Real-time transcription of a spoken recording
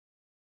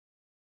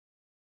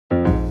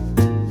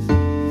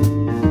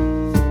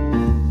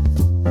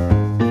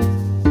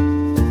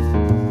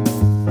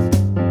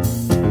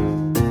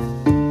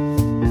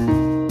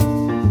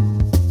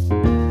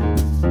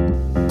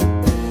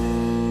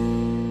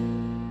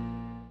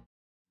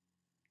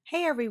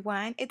Hey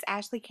everyone, it's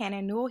Ashley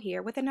Cannon Newell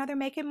here with another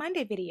Make It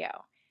Monday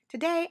video.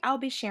 Today I'll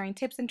be sharing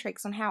tips and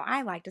tricks on how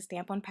I like to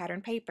stamp on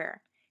pattern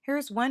paper.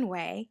 Here's one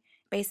way,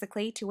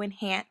 basically to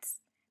enhance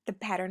the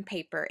pattern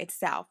paper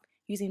itself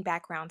using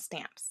background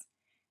stamps.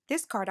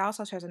 This card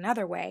also shows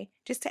another way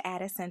just to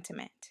add a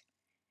sentiment.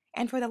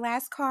 And for the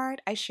last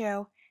card, I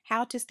show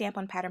how to stamp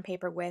on pattern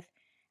paper with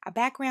a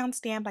background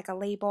stamp like a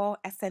label,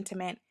 a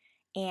sentiment,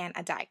 and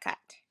a die cut.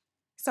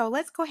 So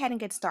let's go ahead and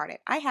get started.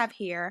 I have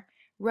here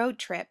Road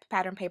Trip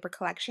pattern paper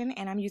collection,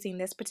 and I'm using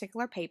this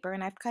particular paper,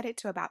 and I've cut it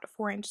to about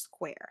a 4-inch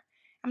square.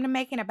 I'm going to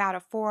make it about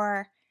a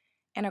 4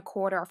 1/4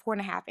 or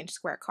 4.5-inch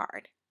square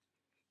card.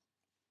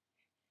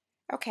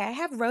 Okay, I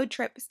have Road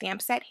Trip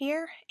stamp set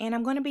here, and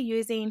I'm going to be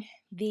using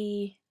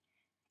the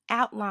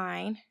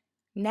outline,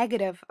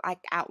 negative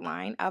like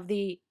outline of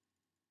the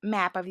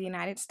map of the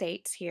United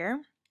States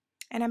here,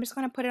 and I'm just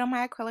going to put it on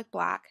my acrylic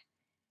block.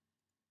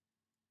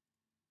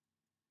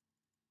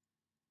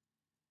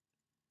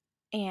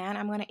 And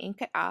I'm going to ink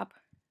it up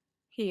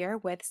here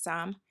with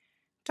some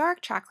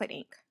dark chocolate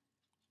ink.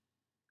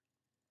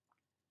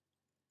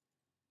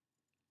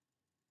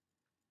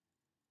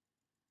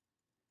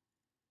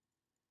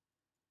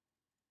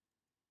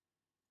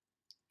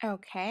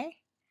 Okay,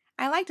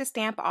 I like to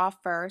stamp off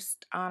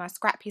first on a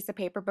scrap piece of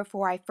paper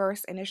before I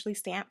first initially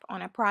stamp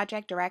on a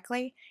project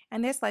directly,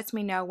 and this lets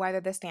me know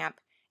whether the stamp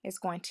is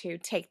going to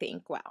take the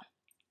ink well.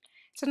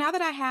 So now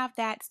that I have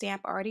that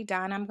stamp already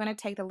done, I'm going to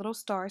take the little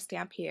star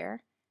stamp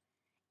here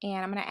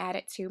and I'm going to add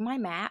it to my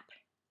map.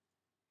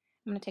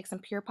 I'm going to take some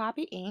pure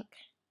poppy ink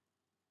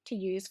to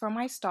use for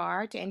my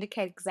star to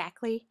indicate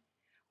exactly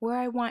where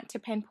I want to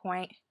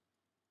pinpoint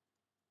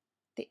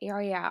the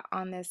area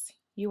on this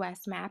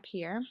US map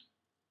here.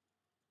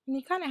 And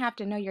you kind of have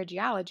to know your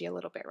geology a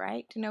little bit,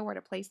 right? To know where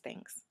to place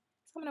things.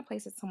 So I'm going to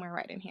place it somewhere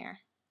right in here.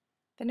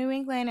 The New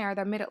England or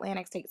the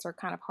Mid-Atlantic states are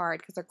kind of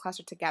hard because they're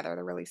clustered together.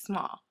 They're really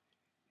small.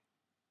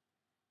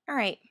 All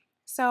right,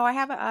 so I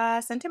have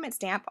a sentiment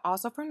stamp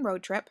also from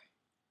Road Trip.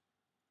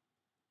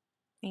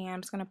 And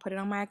I'm just going to put it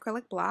on my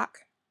acrylic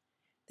block.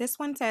 This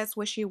one says,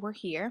 "Wish you were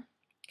here,"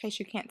 in case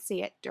you can't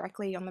see it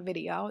directly on the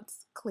video.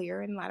 It's clear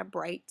and not a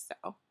bright, so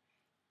I'm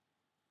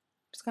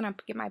just going to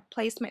get my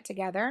placement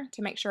together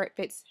to make sure it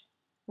fits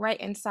right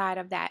inside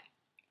of that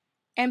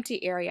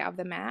empty area of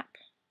the map.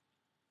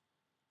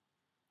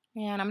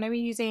 And I'm going to be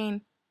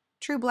using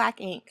true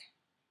black ink.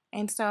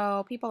 And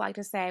so people like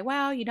to say,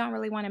 well, you don't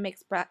really want to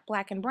mix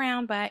black and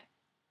brown, but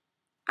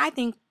I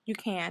think you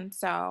can,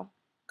 so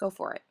go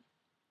for it.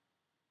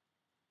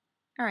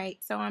 All right,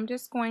 so I'm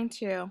just going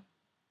to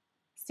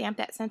stamp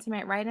that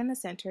sentiment right in the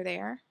center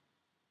there.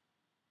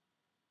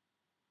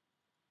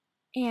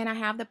 And I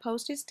have the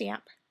postage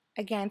stamp,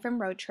 again from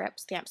Road Trip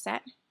stamp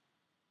set.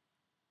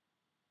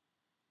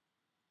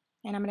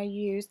 And I'm going to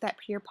use that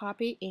pure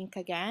poppy ink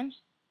again.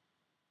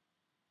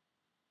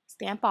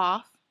 Stamp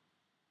off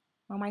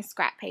on my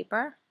scrap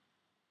paper.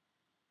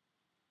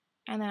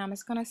 And then I'm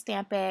just going to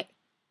stamp it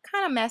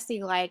kind of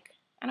messy, like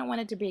I don't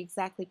want it to be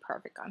exactly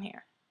perfect on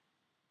here.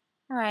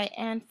 All right,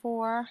 and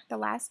for the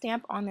last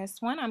stamp on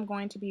this one, I'm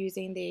going to be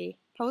using the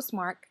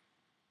postmark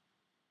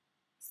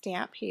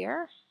stamp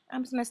here.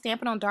 I'm just going to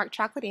stamp it on dark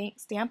chocolate ink,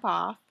 stamp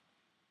off,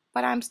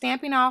 but I'm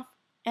stamping off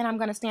and I'm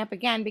going to stamp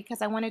again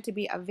because I want it to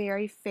be a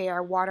very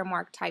fair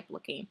watermark type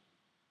looking.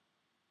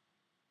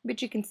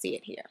 But you can see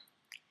it here.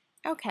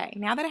 Okay,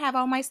 now that I have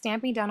all my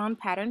stamping done on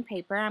pattern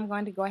paper, I'm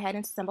going to go ahead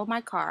and assemble my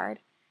card.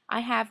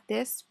 I have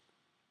this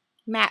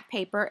matte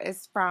paper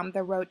is from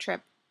the Road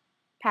Trip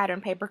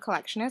pattern paper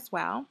collection as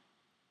well.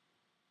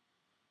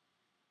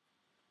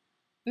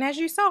 And as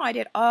you saw, I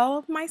did all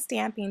of my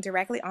stamping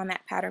directly on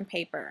that pattern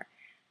paper.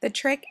 The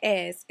trick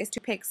is to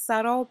pick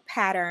subtle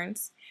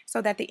patterns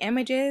so that the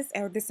images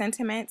or the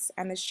sentiments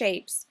and the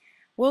shapes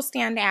will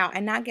stand out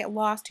and not get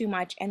lost too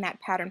much in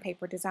that pattern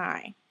paper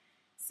design.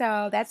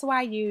 So that's why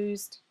I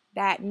used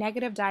that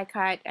negative die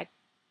cut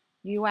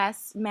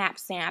US map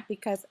stamp,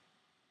 because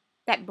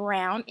that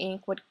brown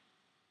ink would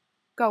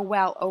go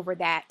well over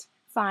that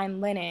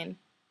fine linen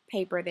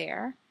paper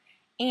there.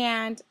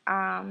 And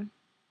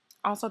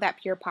also that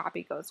pure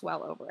poppy goes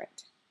well over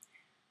it.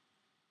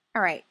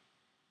 All right,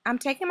 I'm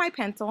taking my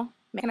pencil,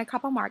 making a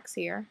couple marks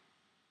here,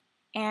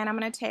 and I'm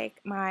going to take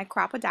my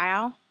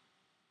crop-a-dial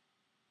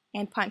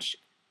and punch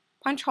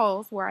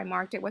holes where I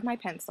marked it with my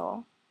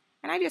pencil.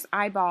 And I just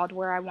eyeballed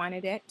where I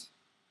wanted it.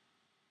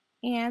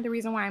 And the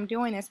reason why I'm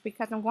doing this is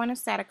because I'm going to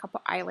set a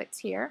couple eyelets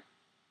here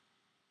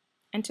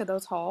into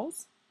those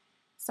holes.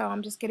 So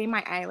I'm just getting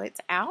my eyelets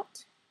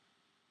out.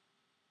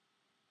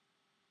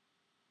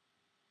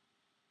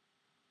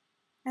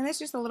 And this is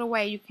just a little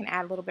way you can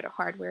add a little bit of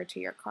hardware to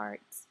your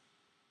cards.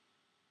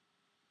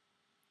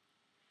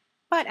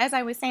 But as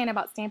I was saying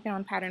about stamping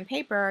on pattern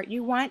paper,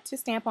 you want to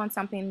stamp on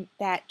something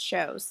that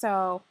shows.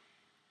 So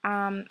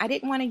I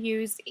didn't want to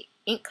use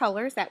ink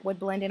colors that would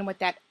blend in with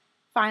that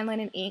fine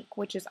linen ink,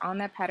 which is on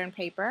that pattern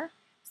paper.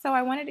 So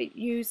I wanted to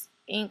use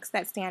inks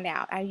that stand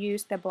out. I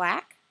used the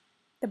black,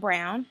 the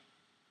brown,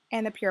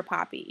 and the pure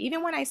poppy.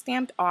 Even when I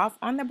stamped off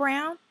on the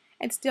brown,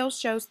 it still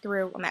shows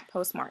through on that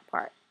postmark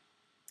part.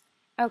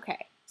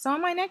 Okay, so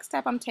on my next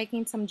step, I'm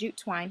taking some jute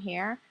twine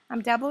here.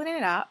 I'm doubling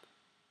it up.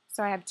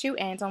 So I have two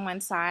ends on one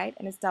side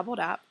and it's doubled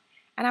up.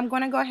 And I'm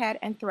going to go ahead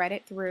and thread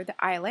it through the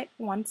eyelet,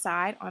 one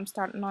side. I'm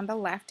starting on the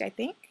left, I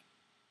think.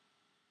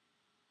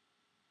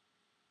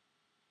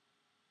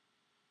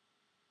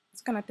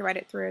 Just going to thread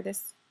it through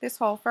this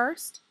hole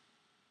first.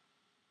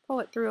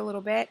 Pull it through a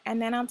little bit,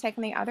 and then I'm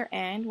taking the other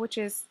end, which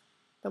is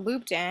the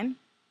looped end.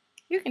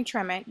 You can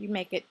trim it. You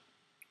make it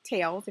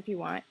tails if you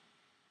want.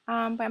 But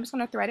I'm just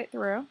going to thread it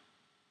through.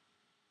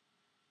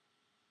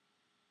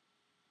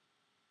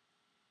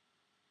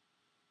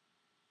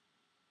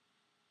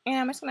 And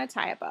I'm just going to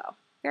tie a bow.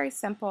 Very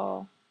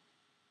simple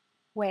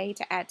way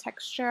to add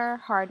texture,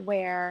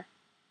 hardware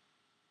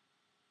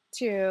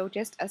to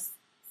just a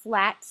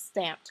flat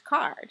stamped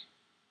card.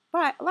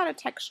 But a lot of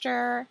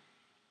texture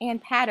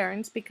and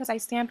patterns because I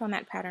stamped on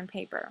that pattern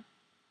paper.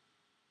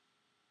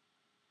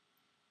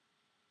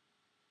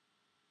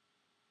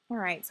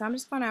 Alright, so I'm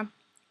just going to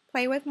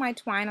play with my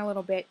twine a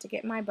little bit to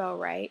get my bow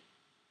right.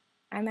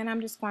 And then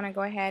I'm just going to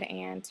go ahead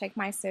and take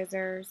my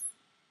scissors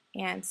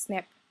and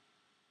snip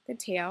the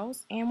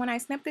tails. And when I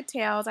snip the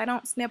tails, I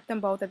don't snip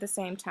them both at the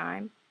same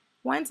time.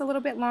 One's a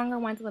little bit longer,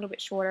 one's a little bit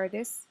shorter.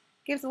 This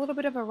gives a little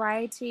bit of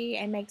variety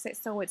and makes it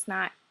so it's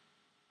not,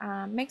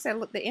 makes it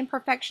look, the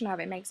imperfection of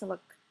it makes it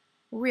look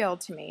real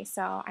to me.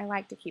 So I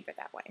like to keep it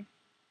that way.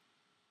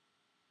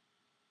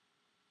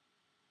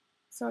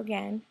 So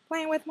again,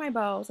 playing with my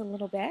bows a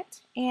little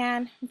bit.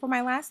 And for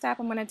my last step,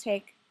 I'm going to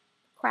take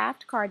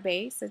craft card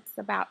base. It's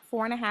about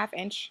 4.5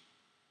 inch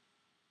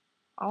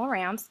all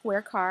around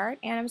square card,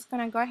 and I'm just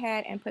going to go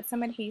ahead and put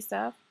some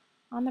adhesive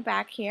on the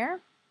back here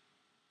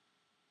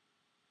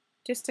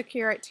just to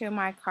secure it to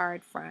my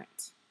card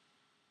front.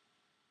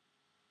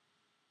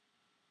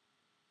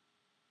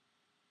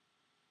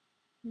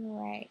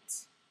 All right.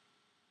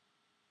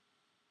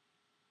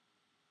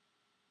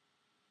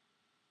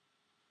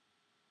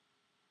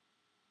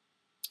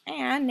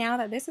 And now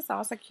that this is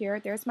all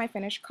secured, there's my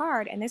finished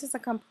card, and this is a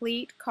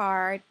complete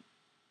card,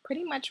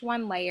 pretty much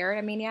one layer.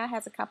 I mean, yeah, it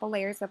has a couple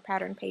layers of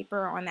pattern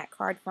paper on that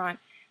card front,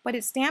 but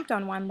it's stamped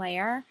on one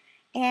layer,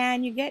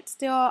 and you get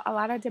still a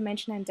lot of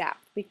dimension and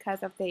depth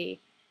because of the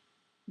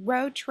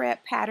road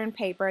trip pattern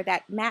paper,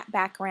 that matte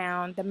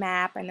background, the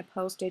map and the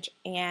postage,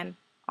 and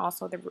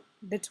also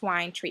the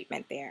twine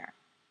treatment there.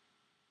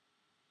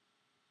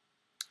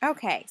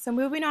 Okay, so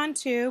moving on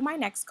to my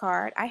next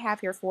card, I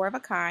have here 4 of a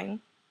kind.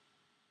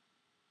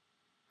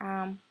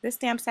 This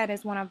stamp set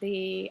is one of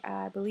the,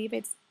 I believe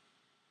it's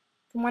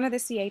from one of the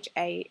CHA's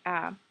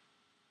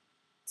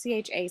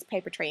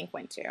paper tray ink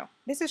went to.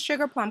 This is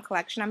Sugar Plum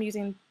Collection. I'm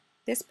using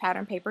this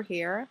pattern paper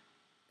here,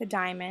 the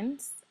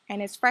diamonds,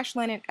 and it's fresh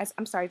linen,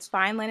 it's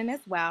fine linen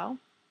as well.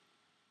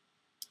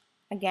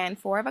 Again,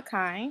 4 of a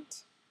kind.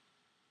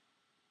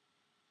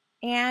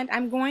 And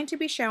I'm going to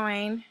be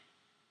showing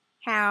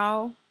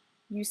how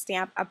you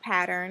stamp a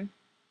pattern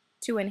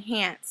to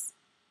enhance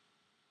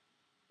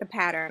the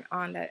pattern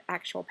on the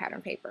actual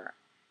pattern paper.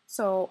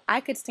 So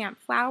I could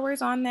stamp flowers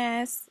on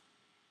this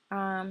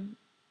and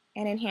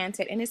enhance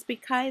it, and it's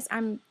because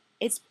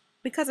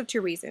of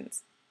 2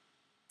 reasons.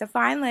 The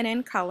fine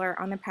linen color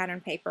on the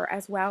pattern paper,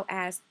 as well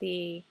as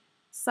the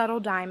subtle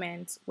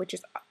diamonds, which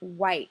is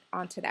white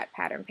onto that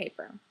pattern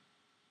paper.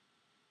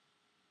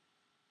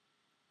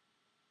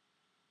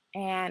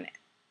 And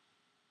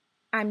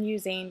I'm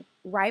using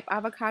ripe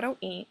avocado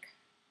ink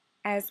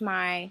as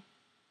my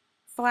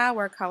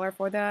flower color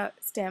for the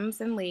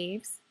stems and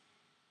leaves.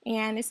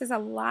 And this is a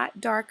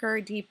lot darker,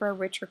 deeper,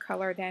 richer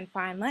color than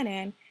fine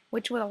linen,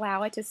 which would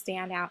allow it to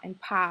stand out and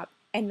pop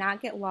and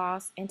not get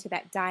lost into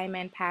that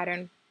diamond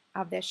pattern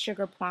of this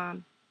sugar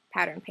plum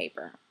pattern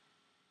paper.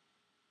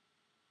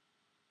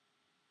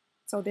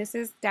 So this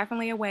is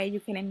definitely a way you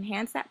can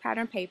enhance that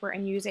pattern paper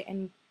and use it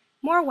in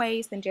more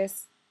ways than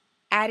just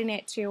adding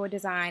it to a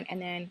design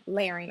and then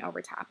layering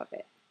over top of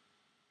it.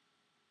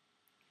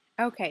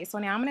 Okay, so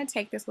now I'm going to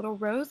take this little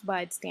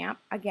rosebud stamp,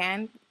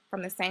 again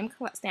from the same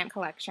stamp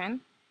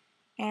collection,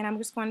 and I'm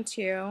just going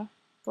to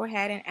go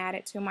ahead and add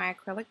it to my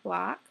acrylic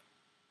block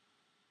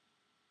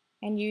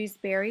and use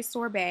Berry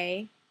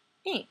Sorbet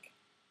ink.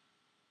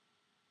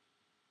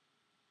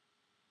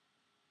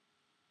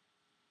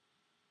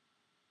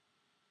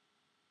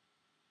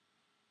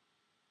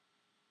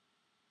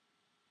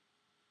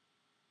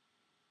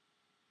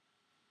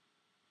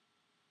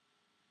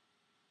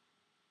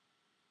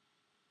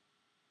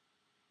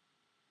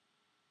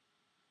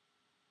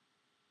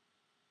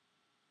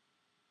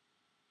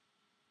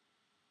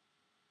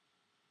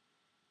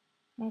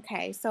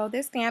 Okay, so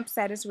this stamp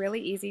set is really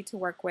easy to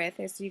work with,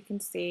 as you can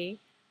see.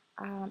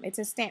 It's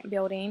a stamp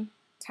building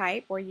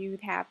type where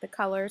you'd have the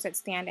colors that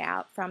stand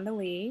out from the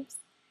leaves,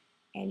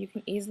 and you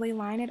can easily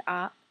line it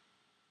up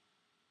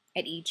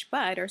at each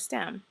bud or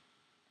stem.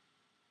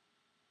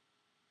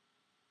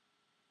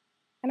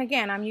 And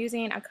again, I'm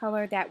using a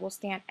color that will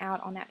stand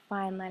out on that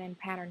fine linen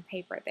pattern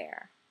paper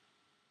there.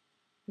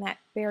 And that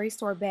Berry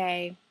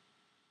Sorbet,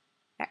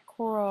 that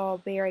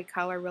coral berry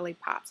color really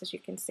pops, as you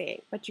can see,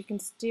 but you can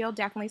still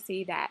definitely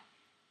see that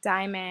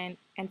diamond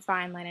and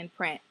fine linen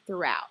print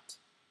throughout.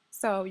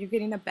 So you're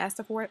getting the best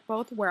of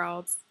both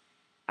worlds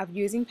of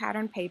using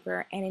pattern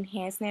paper and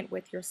enhancing it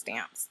with your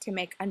stamps to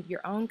make your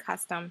own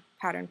custom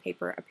pattern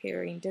paper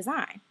appearing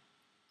design.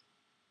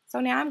 So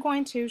now I'm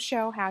going to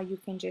show how you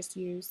can just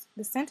use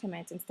the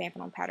sentiments and stamp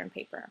it on pattern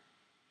paper.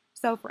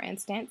 So for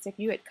instance, if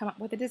you had come up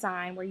with a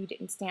design where you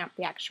didn't stamp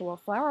the actual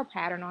floral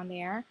pattern on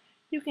there,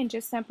 you can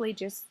just simply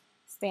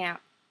stamp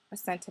a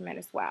sentiment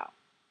as well.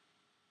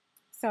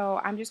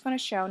 So I'm just going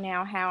to show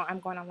now how I'm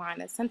going to line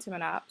the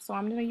sentiment up. So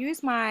I'm going to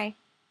use my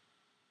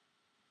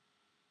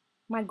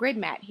grid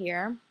mat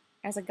here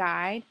as a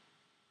guide,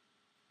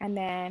 and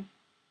then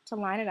to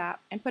line it up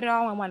and put it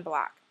all in one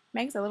block.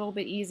 Makes it a little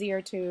bit easier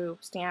to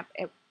stamp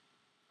it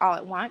all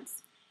at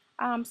once.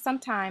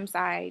 Sometimes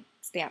I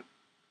stamp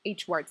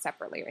each word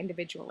separately or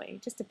individually.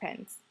 It just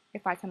depends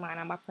if I can line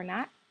them up or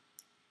not.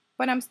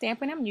 But I'm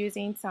stamping them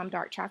using some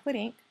dark chocolate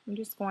ink. I'm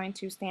just going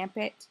to stamp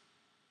it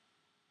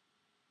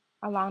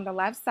along the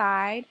left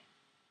side.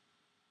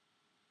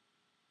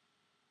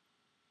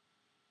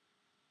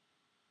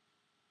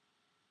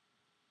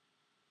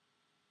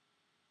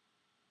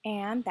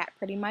 And that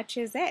pretty much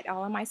is it.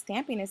 All of my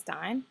stamping is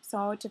done.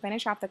 So to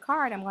finish off the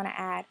card, I'm going to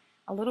add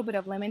a little bit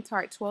of lemon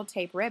tart twill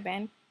tape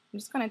ribbon. I'm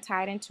just going to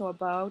tie it into a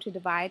bow to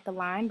divide the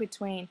line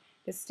between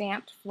the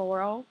stamped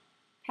floral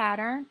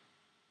pattern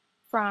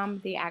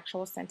from the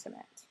actual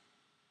sentiment.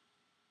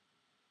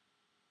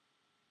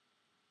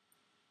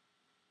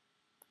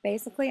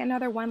 Basically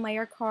another one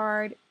layer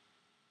card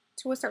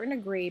to a certain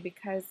degree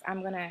because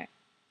I'm going to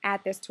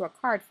add this to a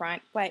card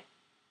front, but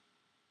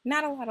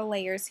not a lot of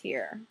layers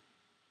here.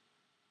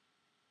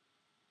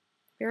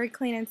 Very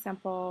clean and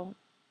simple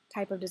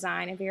type of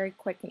design and very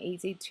quick and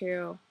easy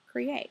to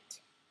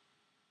create.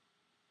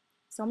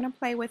 So I'm going to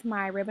play with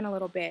my ribbon a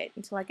little bit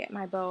until I get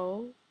my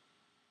bow.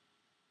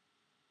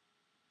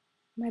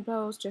 My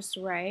bow's just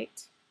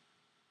right.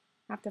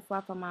 I have to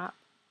fluff them up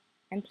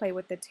and play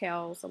with the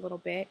tails a little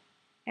bit.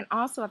 And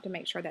also have to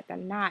make sure that the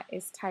knot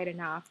is tight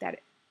enough that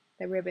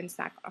the ribbon's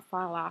not going to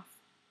fall off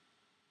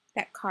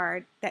that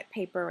card, that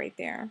paper right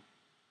there.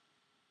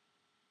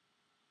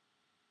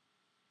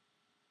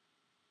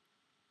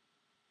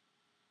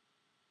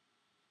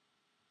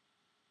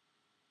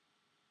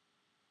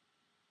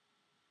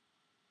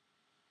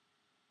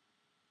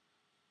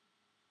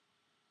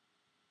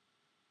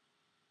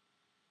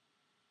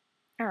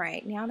 All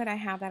right, now that I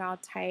have that all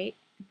tight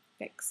and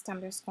fixed,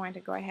 I'm just going to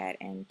go ahead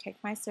and take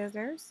my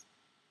scissors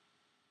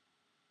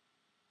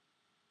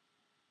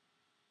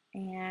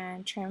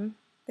and trim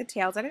the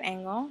tails at an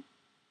angle.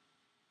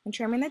 And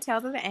trimming the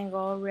tails at an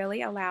angle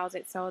really allows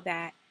it so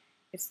that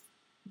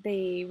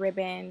the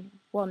ribbon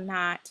will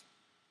not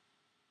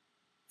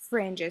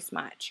fringe as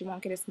much. You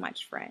won't get as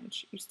much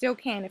fringe. You still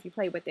can if you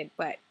play with it,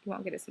 but you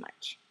won't get as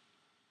much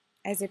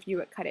as if you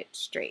would cut it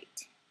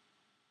straight.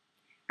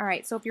 All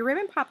right, so if your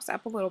ribbon pops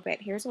up a little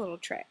bit, here's a little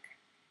trick.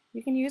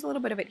 You can use a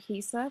little bit of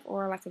adhesive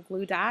or like a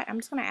glue dot. I'm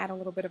just going to add a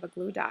little bit of a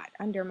glue dot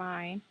under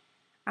mine.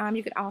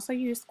 You could also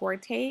use score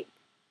tape.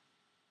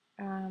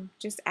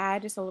 Just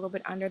add just a little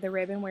bit under the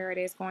ribbon where it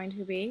is going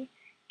to be,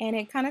 and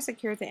it kind of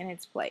secures it in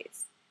its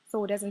place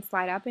so it doesn't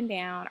slide up and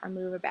down or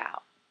move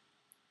about.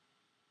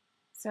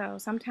 So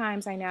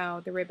sometimes I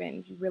know the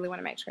ribbon, you really want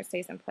to make sure it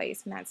stays in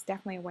place, and that's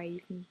definitely a way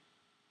you can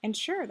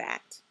ensure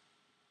that.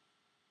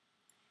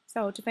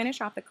 So to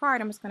finish off the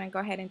card, I'm just going to go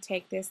ahead and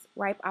take this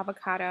ripe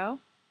avocado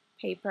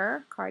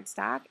paper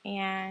cardstock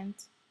and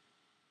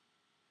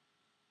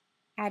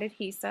add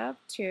adhesive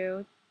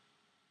to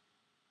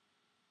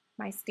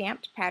my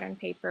stamped pattern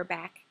paper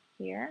back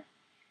here.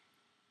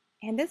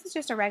 And this is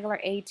just a regular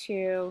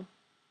A2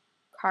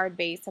 card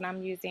base that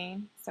I'm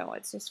using, so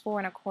it's just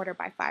 4 1/4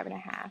 by 5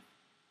 1/2.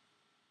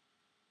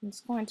 I'm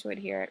just going to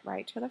adhere it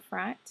right to the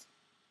front.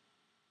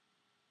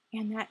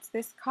 And that's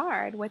this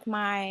card with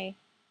my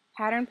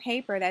pattern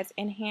paper that's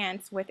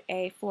enhanced with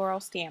a floral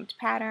stamped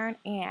pattern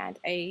and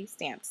a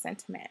stamped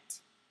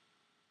sentiment.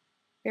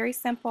 Very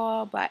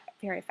simple, but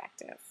very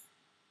effective.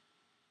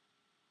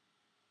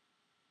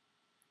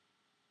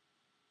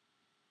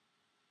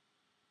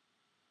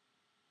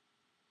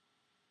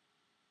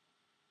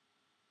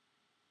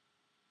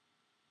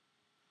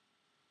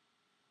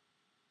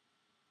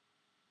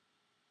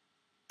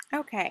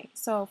 Okay,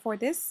 so for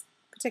this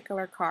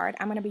particular card,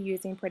 I'm going to be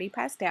using Pretty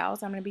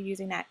Pastels. I'm going to be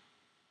using that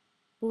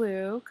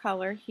blue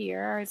color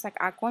here. It's like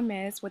aqua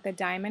mist with a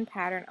diamond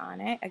pattern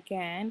on it.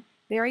 Again,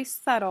 very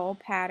subtle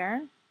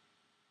pattern.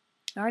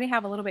 I already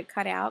have a little bit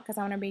cut out because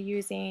I'm going to be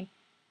using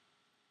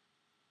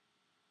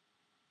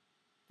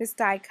this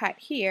die cut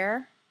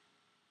here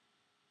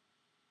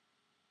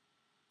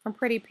from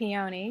Pretty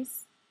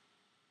Peonies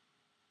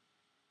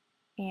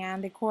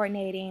and the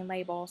coordinating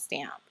label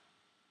stamp.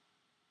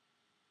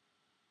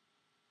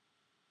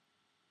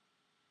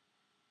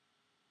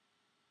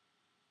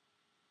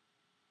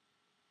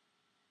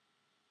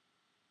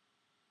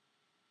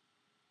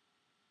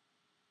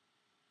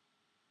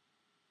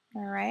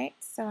 All right,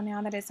 so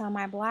now that it's on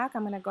my block,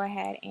 I'm going to go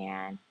ahead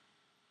and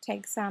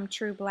take some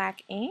True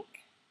Black ink.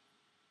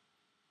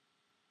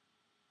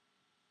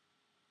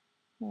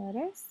 There it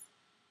is.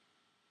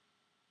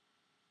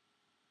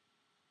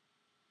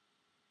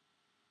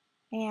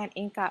 and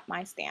ink up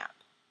my stamp.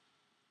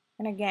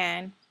 And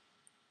again,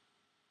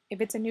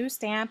 if it's a new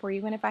stamp, or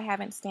even if I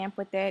haven't stamped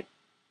with it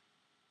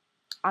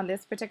on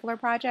this particular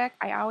project,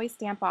 I always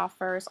stamp off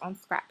first on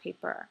scrap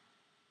paper.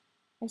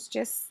 It's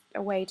just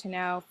a way to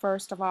know,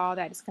 first of all,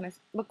 that it's going to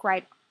look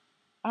right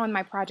on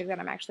my project that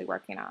I'm actually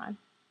working on.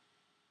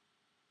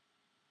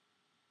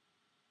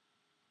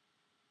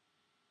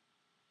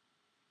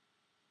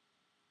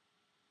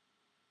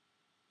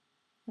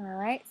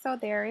 Alright, so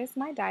there is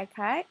my die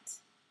cut,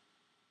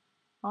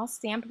 all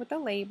stamped with the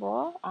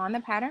label on the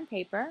pattern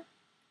paper.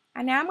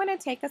 And now I'm going to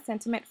take a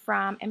sentiment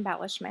from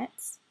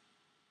embellishments.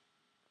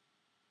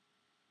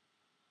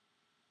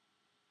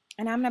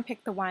 And I'm going to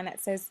pick the one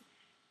that says,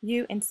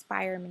 "You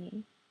inspire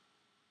me."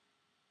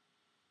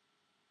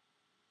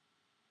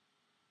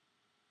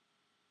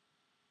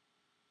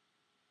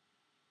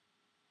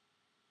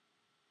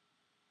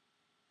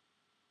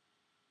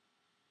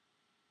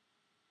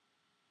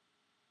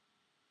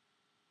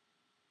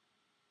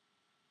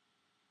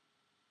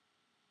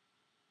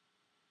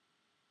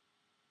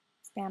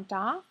 Stamped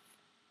off.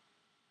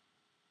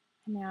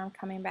 And now I'm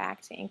coming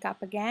back to ink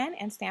up again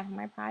and stamp on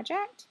my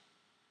project.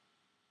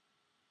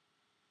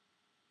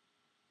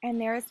 And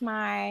there's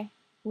my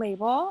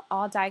label,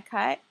 all die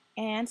cut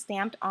and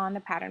stamped on the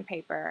pattern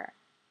paper.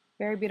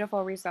 Very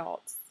beautiful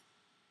results.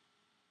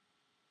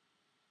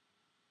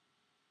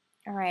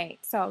 Alright,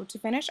 so to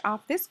finish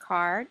off this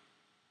card,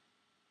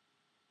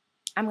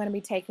 I'm going to be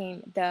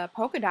taking the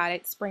polka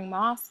dotted spring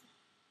moss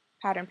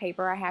pattern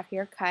paper I have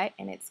here cut,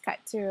 and it's cut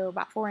to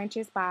about 4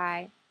 inches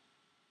by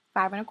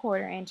 5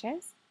 1/4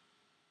 inches.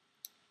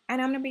 And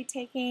I'm going to be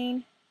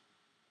taking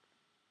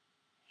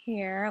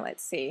here,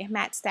 let's see,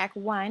 Matte Stack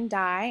 1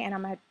 die,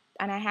 and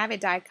I have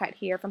it die cut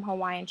here from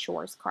Hawaiian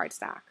Shores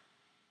cardstock.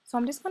 So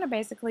I'm just going to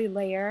basically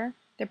layer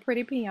the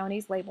Pretty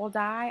Peonies label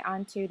die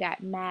onto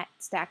that Matte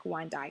Stack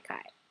 1 die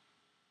cut.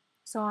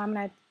 So I'm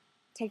going to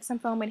take some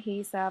foam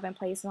adhesive and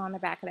place it on the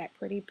back of that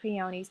Pretty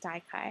Peonies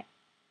die cut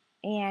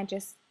and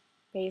just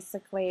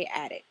basically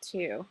add it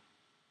to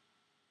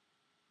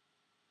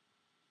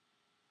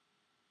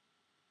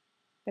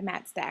the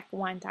Matte Stack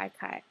 1 die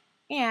cut.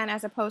 And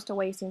as opposed to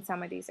wasting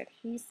some of these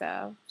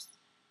adhesives,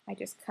 I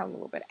just cut a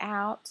little bit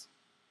out,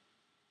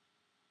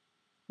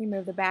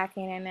 remove the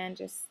backing, and then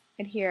just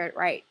adhere it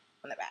right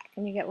on the back.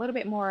 And you get a little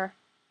bit more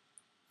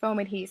foam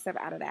adhesive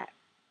out of that.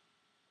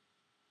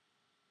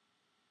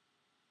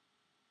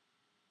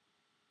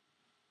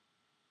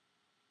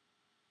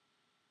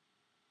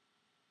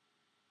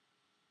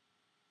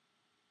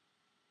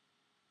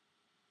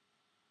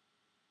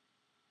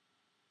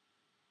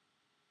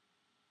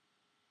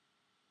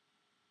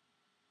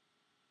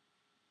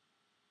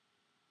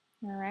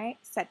 Alright,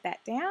 set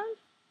that down.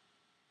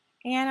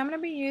 And I'm going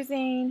to be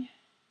using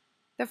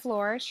the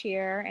flourish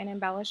here and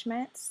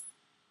embellishments.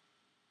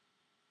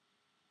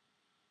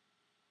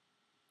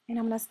 And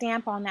I'm going to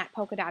stamp on that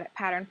polka dotted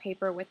pattern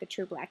paper with the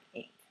True Black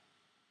ink.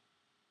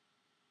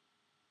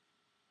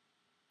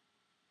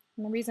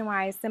 And the reason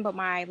why I assembled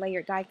my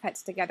layered die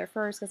cuts together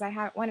first, because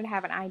I wanted to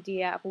have an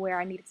idea of where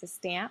I needed to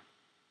stamp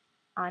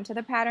onto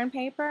the pattern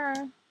paper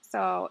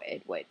so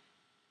it would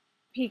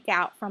peek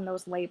out from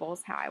those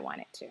labels how I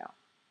want it to.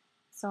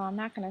 So I'm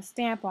not going to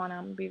stamp on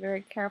them. Be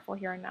very careful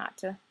here not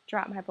to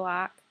drop my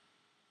block.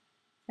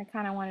 I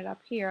kind of want it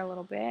up here a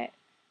little bit.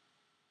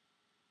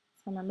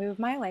 So I'm going to move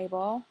my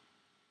label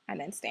and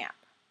then stamp.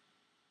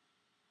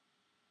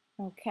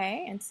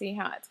 Okay, and see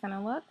how it's going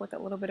to look with a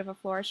little bit of a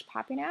flourish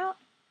popping out.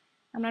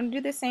 I'm going to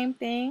do the same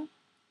thing.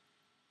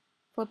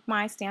 Flip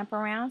my stamp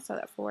around so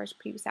that flourish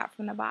peeps out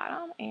from the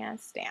bottom and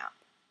stamp.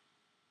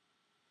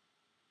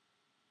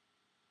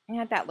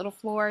 Add that little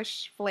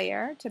flourish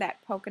flare to that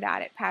polka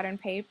dotted pattern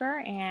paper,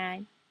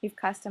 and you've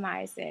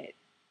customized it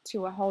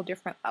to a whole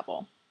different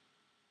level.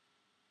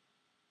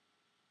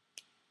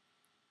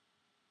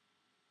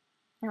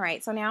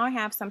 Alright, so now I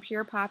have some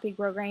pure poppy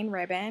grosgrain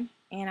ribbon,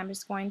 and I'm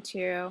just going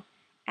to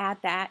add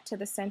that to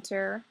the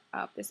center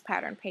of this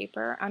pattern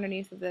paper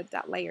underneath of the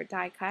layered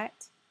die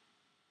cut.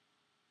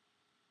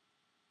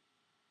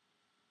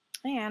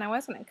 And I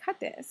was going to cut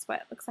this, but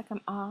it looks like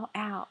I'm all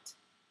out.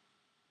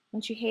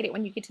 Don't you hate it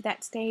when you get to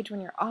that stage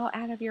when you're all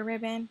out of your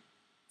ribbon?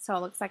 So it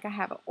looks like I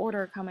have an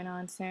order coming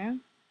on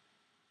soon.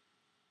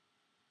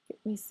 Get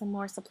me some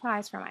more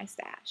supplies for my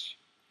stash.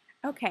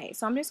 Okay,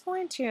 so I'm just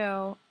going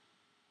to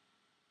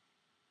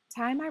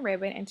tie my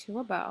ribbon into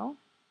a bow.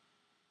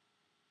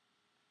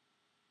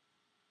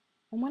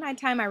 And when I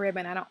tie my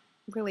ribbon, I don't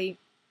really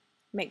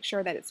make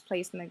sure that it's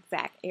placed in the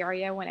exact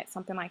area when it's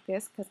something like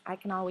this, because I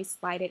can always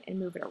slide it and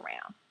move it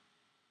around.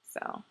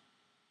 So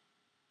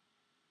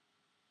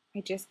I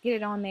just get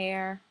it on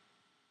there,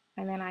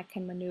 and then I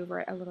can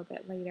maneuver it a little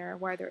bit later,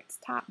 whether it's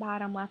top,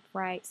 bottom, left,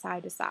 right,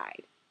 side to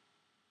side.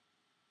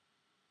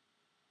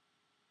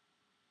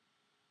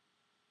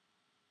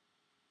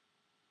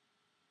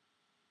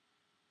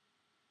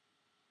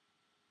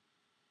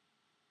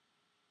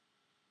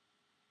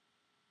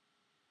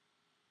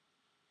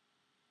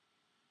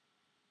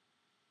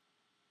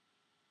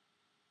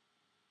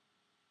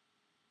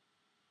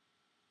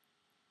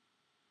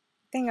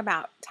 thing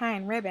about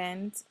tying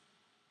ribbons,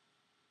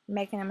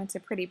 making them into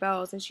pretty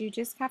bows, is you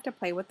just have to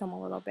play with them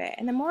a little bit.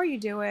 And the more you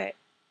do it,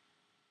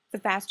 the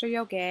faster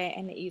you'll get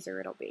and the easier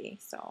it'll be.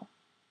 So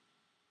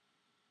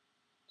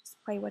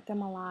just play with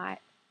them a lot.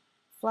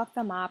 Fluff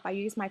them up. I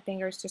use my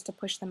fingers just to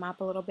push them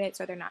up a little bit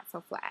so they're not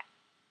so flat.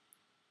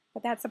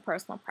 But that's a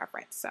personal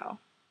preference, so.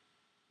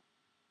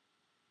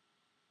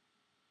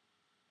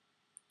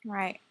 All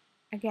right,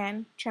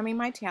 again, trimming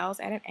my tails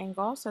at an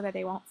angle so that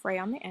they won't fray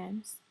on the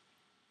ends.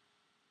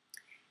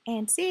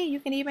 And see,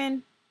 you can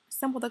even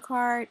assemble the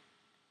card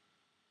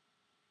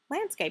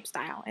landscape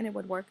style and it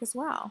would work as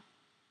well.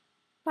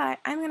 But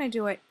I'm going to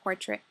do it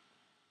portrait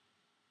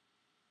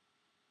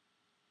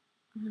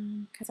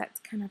because that's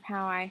kind of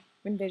how I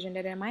envisioned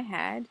it in my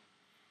head.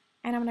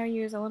 And I'm going to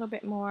use a little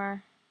bit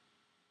more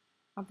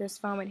of this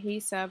foam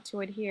adhesive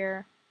to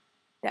adhere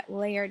that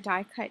layered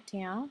die cut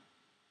down.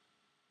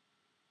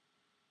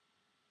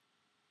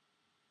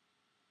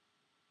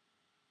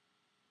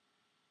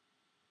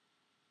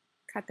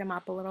 Cut them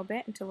up a little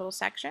bit into little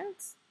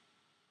sections.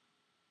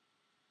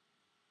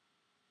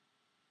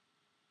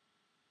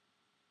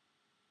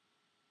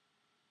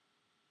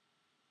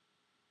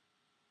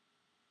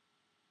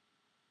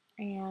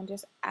 And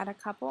just add a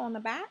couple on the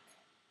back.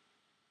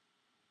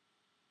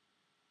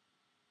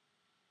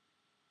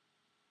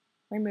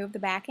 Remove the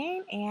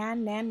backing,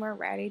 and then we're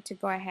ready to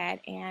go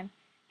ahead and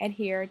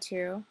adhere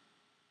to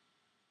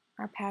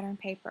our pattern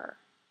paper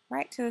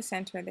right to the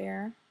center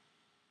there.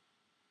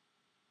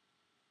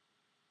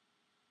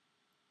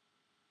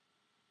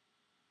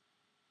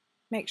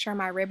 Make sure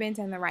my ribbon's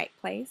in the right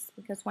place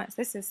because once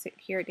this is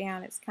secured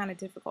down, it's kind of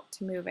difficult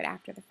to move it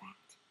after the fact.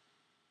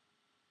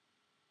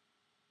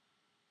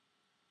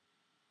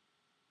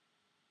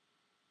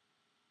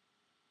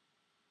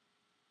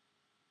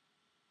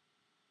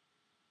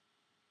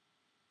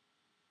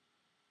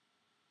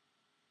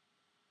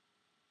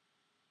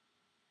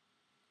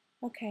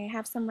 Okay, I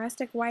have some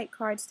rustic white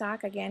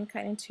cardstock, again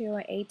cut into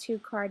an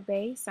A2 card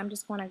base. I'm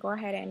just going to go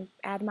ahead and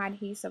add my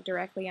adhesive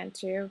directly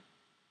onto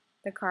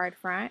the card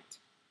front.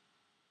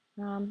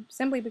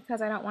 Simply because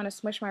I don't want to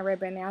smush my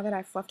ribbon now that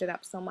I've fluffed it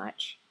up so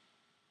much.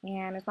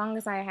 And as long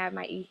as I have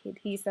my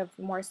adhesive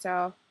more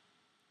so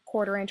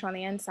 1/4 inch on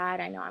the inside,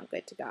 I know I'm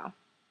good to go.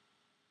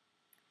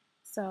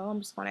 So I'm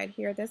just going to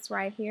adhere this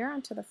right here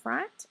onto the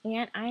front,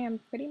 and I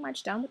am pretty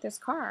much done with this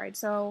card.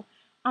 So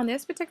on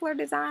this particular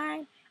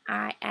design,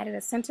 I added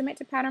a sentiment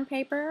to pattern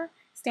paper,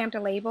 stamped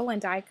a label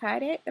and die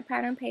cut it, the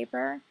pattern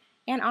paper,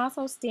 and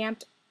also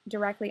stamped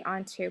directly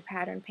onto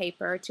pattern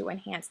paper to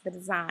enhance the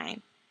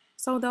design.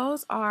 So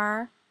those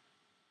are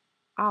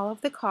all of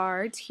the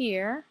cards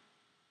here.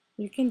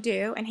 You can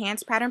do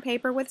enhanced pattern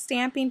paper with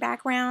stamping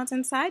backgrounds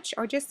and such,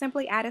 or just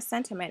simply add a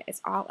sentiment.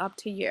 It's all up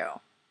to you.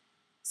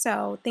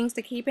 So things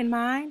to keep in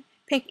mind: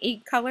 pick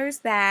colors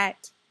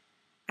that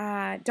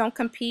don't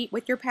compete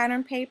with your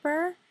pattern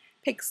paper,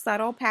 pick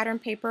subtle pattern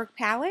paper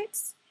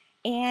palettes,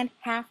 and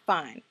have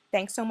fun.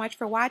 Thanks so much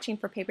for watching.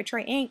 For Paper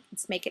Tray Ink,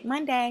 let's make it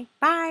Monday.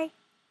 Bye!